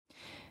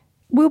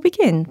We'll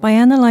begin by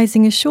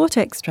analysing a short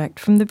extract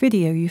from the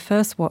video you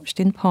first watched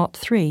in Part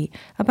 3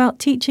 about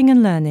teaching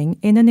and learning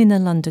in an inner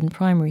London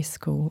primary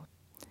school.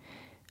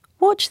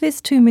 Watch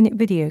this 2-minute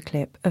video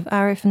clip of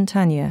Arif and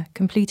Tanya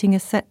completing a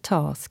set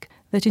task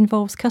that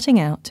involves cutting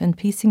out and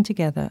piecing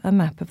together a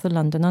map of the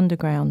London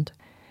Underground.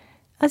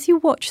 As you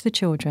watch the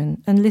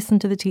children and listen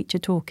to the teacher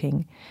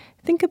talking,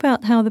 think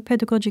about how the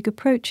pedagogic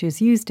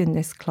approaches used in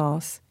this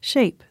class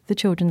shape the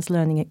children's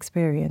learning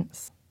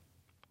experience.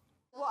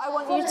 What I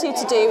want you two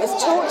to do is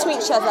talk to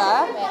each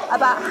other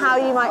about how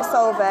you might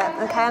solve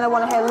it, okay? And I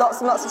want to hear lots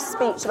and lots of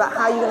speech about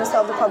how you're going to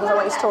solve the problems. I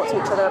want you to talk to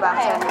each other about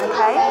it,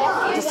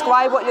 okay?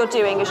 Describe what you're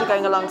doing as you're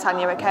going along,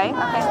 Tanya, okay?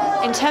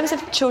 In terms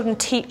of children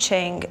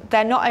teaching,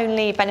 they're not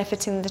only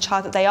benefiting the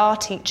child that they are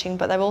teaching,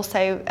 but they're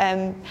also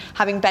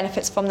having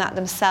benefits from that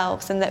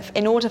themselves, and that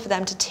in order for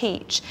them to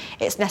teach,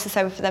 it's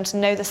necessary for them to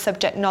know the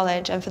subject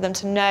knowledge and for them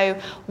to know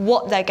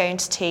what they're going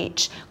to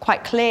teach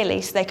quite clearly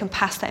so they can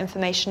pass that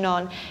information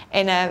on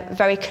in a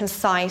very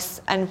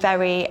concise and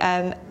very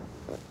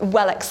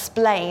well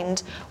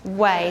explained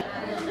way.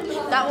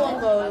 That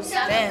one goes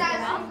there.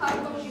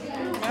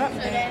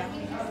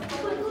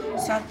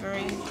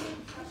 Sudbury.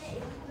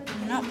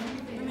 No.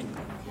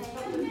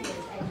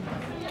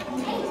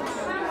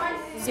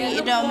 See,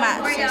 it don't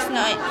match. It's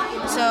not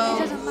it. So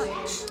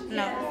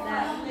no.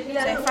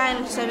 So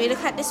fine. So we look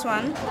at this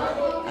one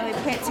and we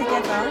put it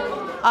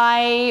together.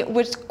 I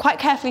would quite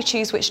carefully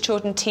choose which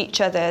children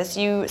teach others.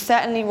 You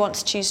certainly want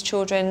to choose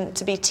children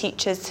to be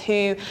teachers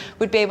who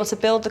would be able to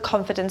build the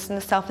confidence and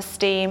the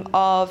self-esteem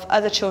of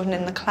other children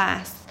in the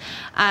class.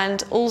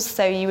 And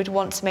also you would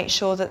want to make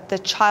sure that the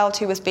child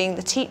who was being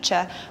the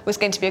teacher was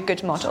going to be a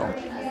good model.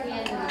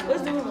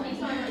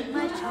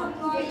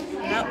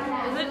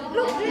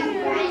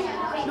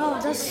 No,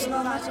 that's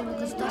not matching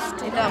because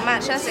that's it don't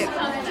match, does it?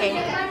 Okay.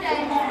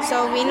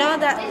 So we know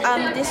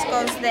that this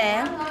goes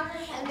there.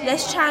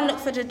 Let's try and look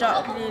for the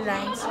dark blue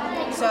lines.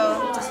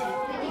 So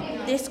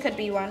this could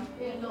be one.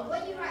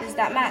 Does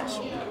that match?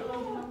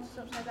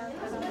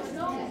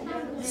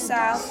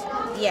 South,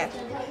 yeah.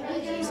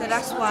 So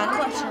that's one.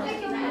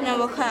 No,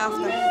 we'll cut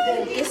after.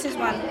 This is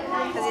one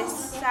because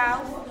it's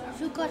South,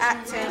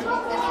 Acton.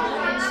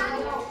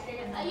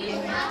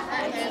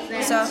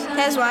 So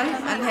here's one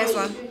and here's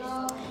one.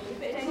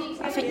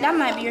 I think that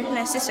might be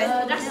your sister.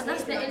 That's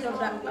the end of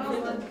that.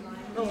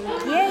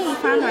 Yeah, you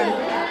found one.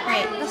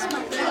 Wait.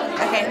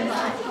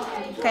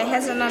 Okay,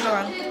 here's another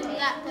one.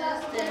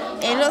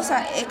 It looks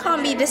like it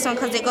can't be this one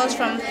because it goes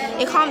from.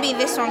 It can't be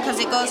this one because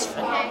it goes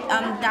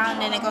down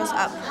and it goes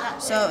up.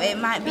 So it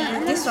might be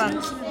this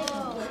one.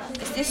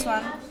 It's this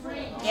one.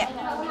 Yeah.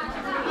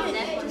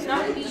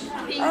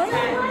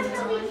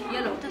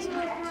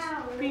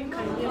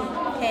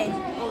 Okay.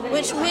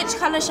 Which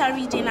colour shall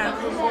we do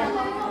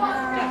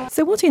now?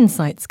 So what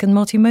insights can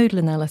multimodal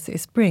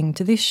analysis bring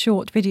to this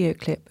short video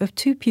clip of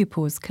 2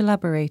 pupils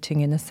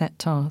collaborating in a set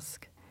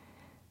task?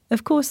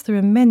 Of course, there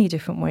are many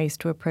different ways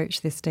to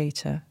approach this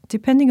data,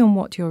 depending on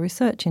what your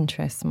research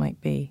interests might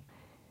be.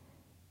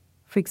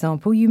 For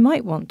example, you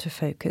might want to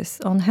focus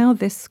on how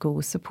this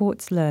school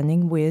supports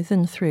learning with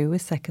and through a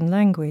second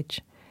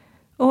language,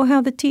 or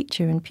how the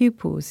teacher and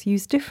pupils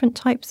use different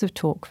types of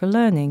talk for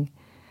learning,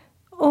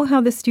 or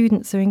how the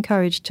students are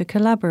encouraged to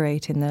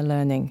collaborate in their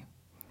learning.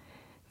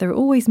 There are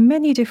always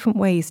many different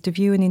ways to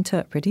view and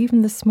interpret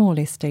even the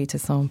smallest data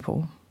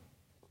sample.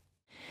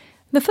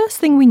 The first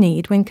thing we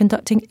need when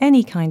conducting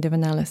any kind of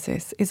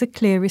analysis is a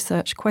clear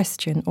research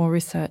question or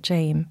research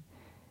aim.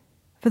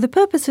 For the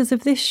purposes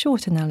of this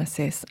short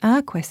analysis,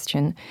 our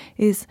question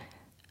is,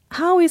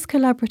 how is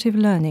collaborative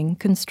learning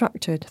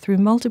constructed through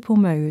multiple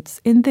modes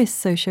in this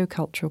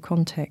socio-cultural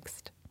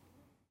context?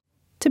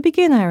 To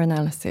begin our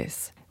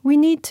analysis, we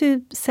need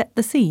to set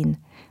the scene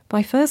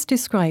by first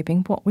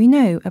describing what we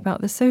know about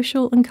the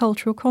social and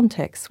cultural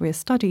contexts we're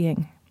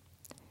studying.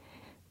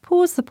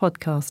 Pause the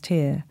podcast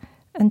here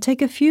and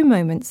take a few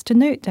moments to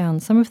note down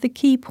some of the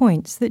key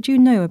points that you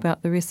know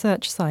about the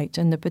research site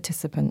and the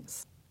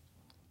participants.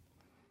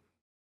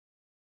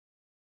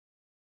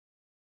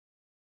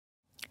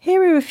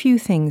 Here are a few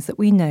things that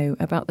we know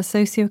about the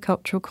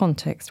socio-cultural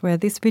context where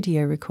this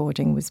video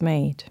recording was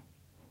made.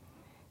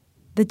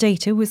 The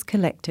data was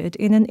collected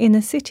in an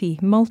inner-city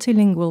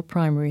multilingual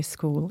primary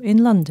school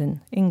in London,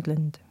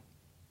 England.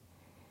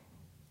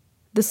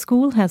 The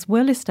school has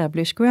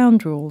well-established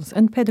ground rules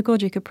and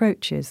pedagogic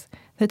approaches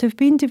that have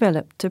been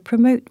developed to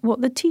promote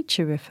what the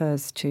teacher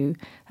refers to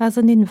as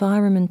an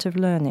environment of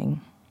learning.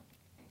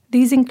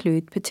 These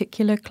include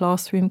particular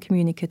classroom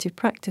communicative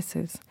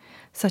practices,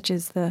 such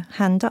as the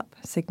hand-up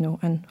signal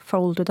and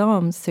folded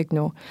arms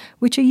signal,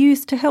 which are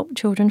used to help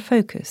children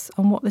focus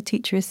on what the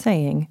teacher is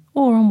saying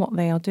or on what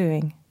they are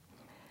doing.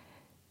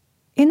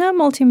 In our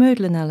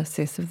multimodal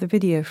analysis of the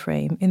video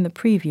frame in the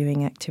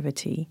previewing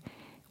activity,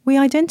 we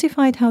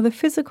identified how the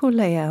physical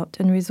layout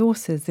and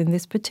resources in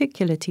this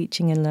particular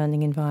teaching and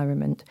learning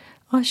environment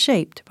are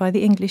shaped by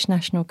the English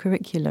National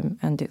Curriculum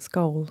and its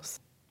goals.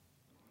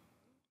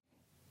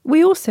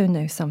 We also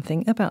know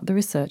something about the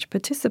research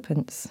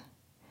participants.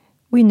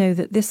 We know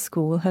that this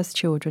school has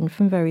children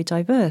from very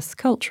diverse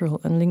cultural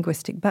and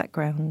linguistic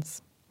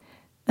backgrounds,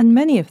 and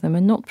many of them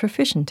are not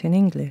proficient in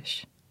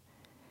English.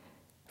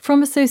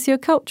 From a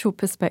sociocultural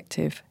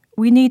perspective,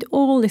 we need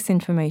all this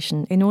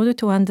information in order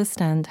to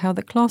understand how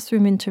the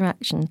classroom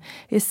interaction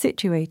is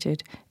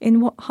situated in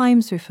what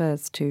Hymes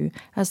refers to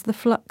as the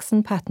flux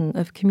and pattern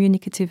of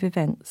communicative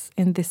events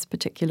in this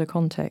particular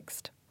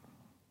context.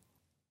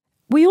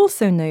 We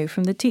also know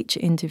from the teacher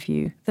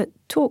interview that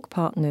talk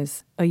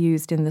partners are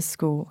used in the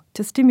school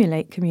to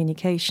stimulate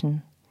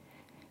communication.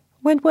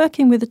 When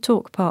working with a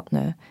talk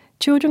partner,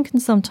 children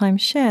can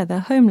sometimes share their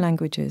home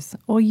languages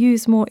or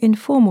use more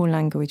informal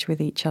language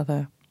with each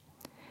other.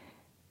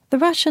 The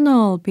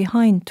rationale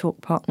behind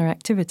talk partner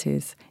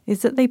activities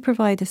is that they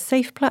provide a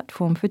safe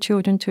platform for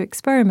children to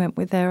experiment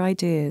with their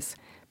ideas,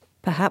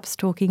 perhaps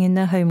talking in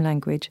their home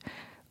language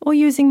or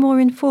using more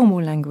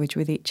informal language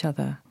with each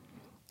other.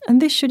 And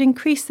this should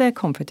increase their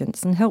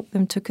confidence and help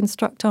them to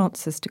construct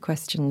answers to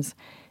questions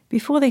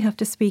before they have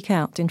to speak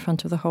out in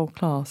front of the whole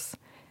class,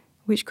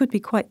 which could be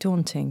quite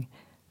daunting,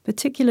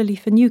 particularly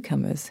for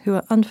newcomers who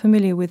are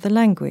unfamiliar with the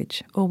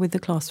language or with the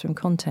classroom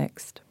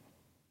context.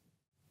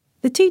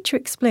 The teacher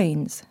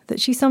explains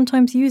that she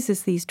sometimes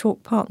uses these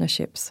talk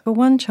partnerships for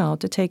one child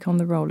to take on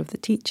the role of the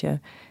teacher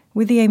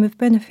with the aim of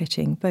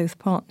benefiting both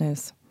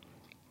partners.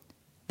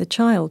 The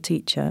child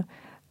teacher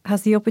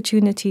has the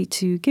opportunity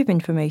to give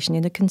information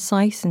in a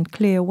concise and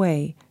clear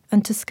way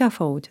and to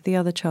scaffold the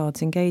other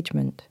child's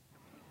engagement.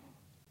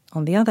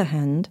 On the other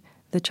hand,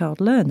 the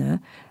child learner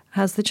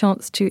has the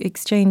chance to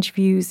exchange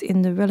views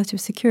in the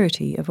relative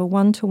security of a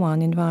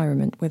one-to-one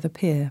environment with a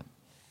peer.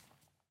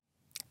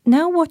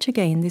 Now watch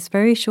again this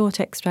very short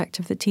extract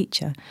of the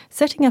teacher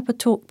setting up a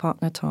talk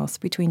partner task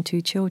between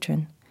two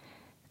children.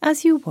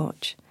 As you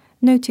watch,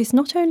 notice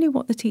not only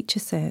what the teacher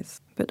says,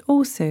 but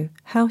also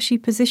how she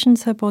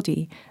positions her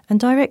body and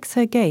directs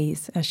her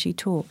gaze as she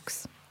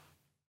talks.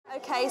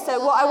 Okay, so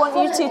what I want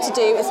you two to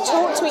do is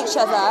talk to each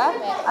other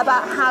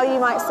about how you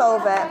might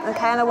solve it,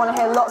 okay? And I want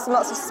to hear lots and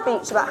lots of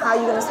speech about how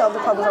you're going to solve the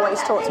problems. I want you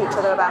to talk to each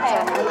other about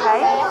it,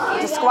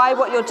 okay? Describe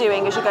what you're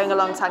doing as you're going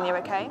along, Tanya,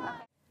 okay?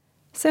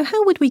 So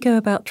how would we go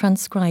about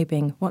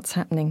transcribing what's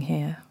happening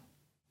here?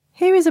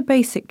 Here is a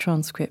basic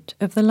transcript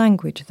of the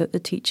language that the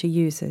teacher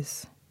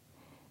uses.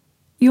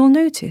 You'll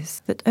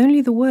notice that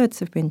only the words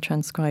have been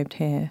transcribed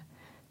here,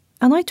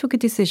 and I took a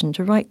decision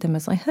to write them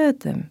as I heard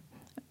them,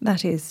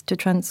 that is, to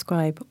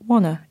transcribe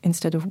wanna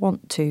instead of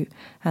want to,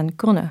 and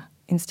gonna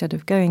instead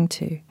of going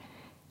to.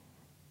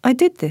 I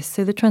did this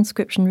so the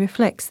transcription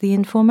reflects the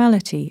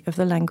informality of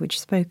the language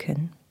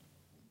spoken.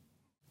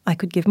 I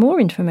could give more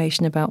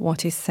information about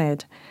what is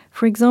said,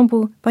 for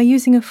example, by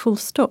using a full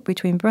stop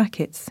between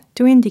brackets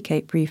to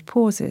indicate brief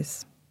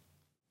pauses.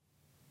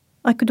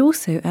 I could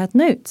also add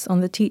notes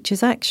on the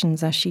teacher's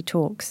actions as she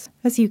talks,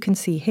 as you can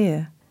see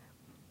here.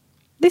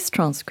 This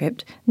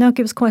transcript now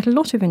gives quite a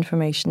lot of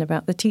information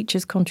about the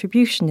teacher's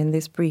contribution in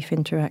this brief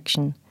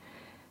interaction,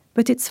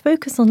 but its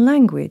focus on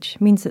language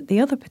means that the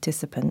other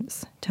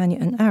participants, Tanya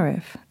and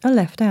Arif, are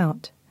left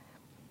out.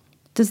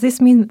 Does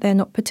this mean that they're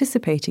not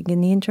participating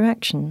in the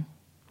interaction?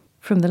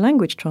 From the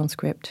language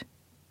transcript,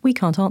 we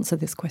can't answer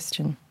this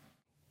question.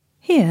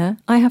 Here,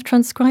 I have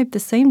transcribed the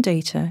same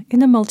data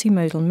in a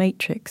multimodal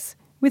matrix,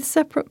 with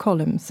separate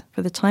columns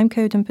for the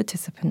timecode and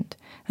participant,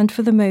 and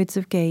for the modes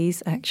of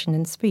gaze, action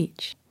and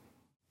speech.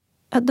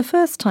 At the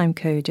first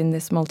timecode in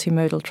this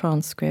multimodal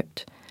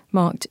transcript,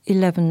 marked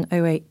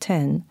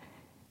 11:08:10,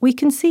 we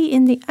can see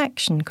in the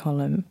action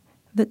column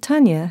that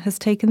Tanya has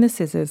taken the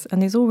scissors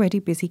and is already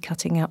busy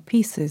cutting out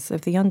pieces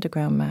of the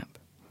underground map.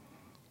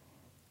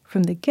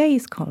 From the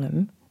gaze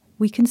column,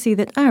 we can see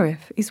that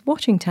Arif is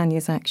watching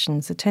Tanya's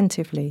actions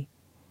attentively.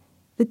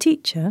 The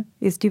teacher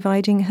is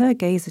dividing her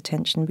gaze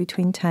attention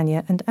between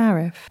Tanya and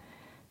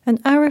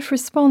Arif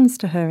responds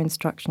to her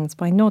instructions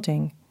by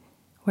nodding,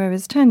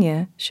 whereas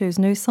Tanya shows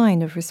no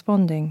sign of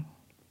responding.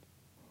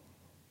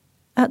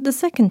 At the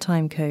second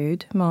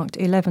timecode, marked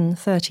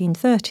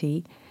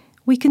 11:13:30,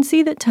 we can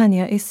see that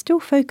Tanya is still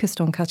focused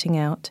on cutting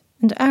out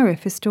and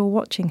Arif is still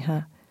watching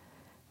her.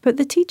 But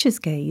the teacher's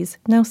gaze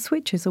now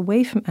switches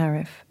away from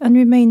Arif and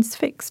remains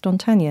fixed on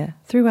Tanya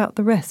throughout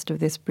the rest of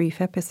this brief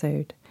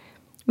episode,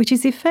 which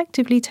is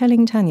effectively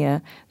telling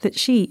Tanya that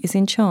she is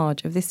in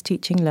charge of this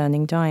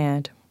teaching-learning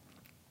dyad.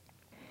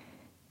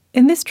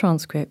 In this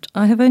transcript,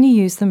 I have only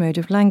used the mode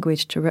of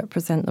language to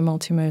represent the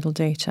multimodal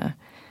data,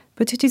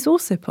 but it is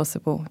also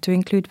possible to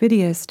include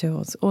video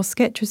stills or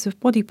sketches of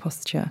body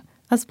posture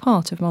as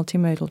part of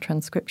multimodal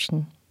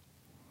transcription.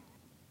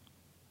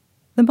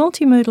 The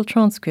multimodal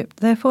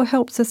transcript therefore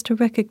helps us to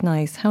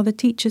recognise how the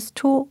teacher's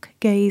talk,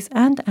 gaze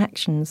and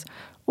actions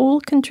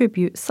all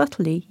contribute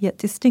subtly yet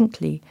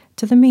distinctly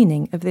to the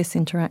meaning of this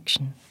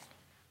interaction.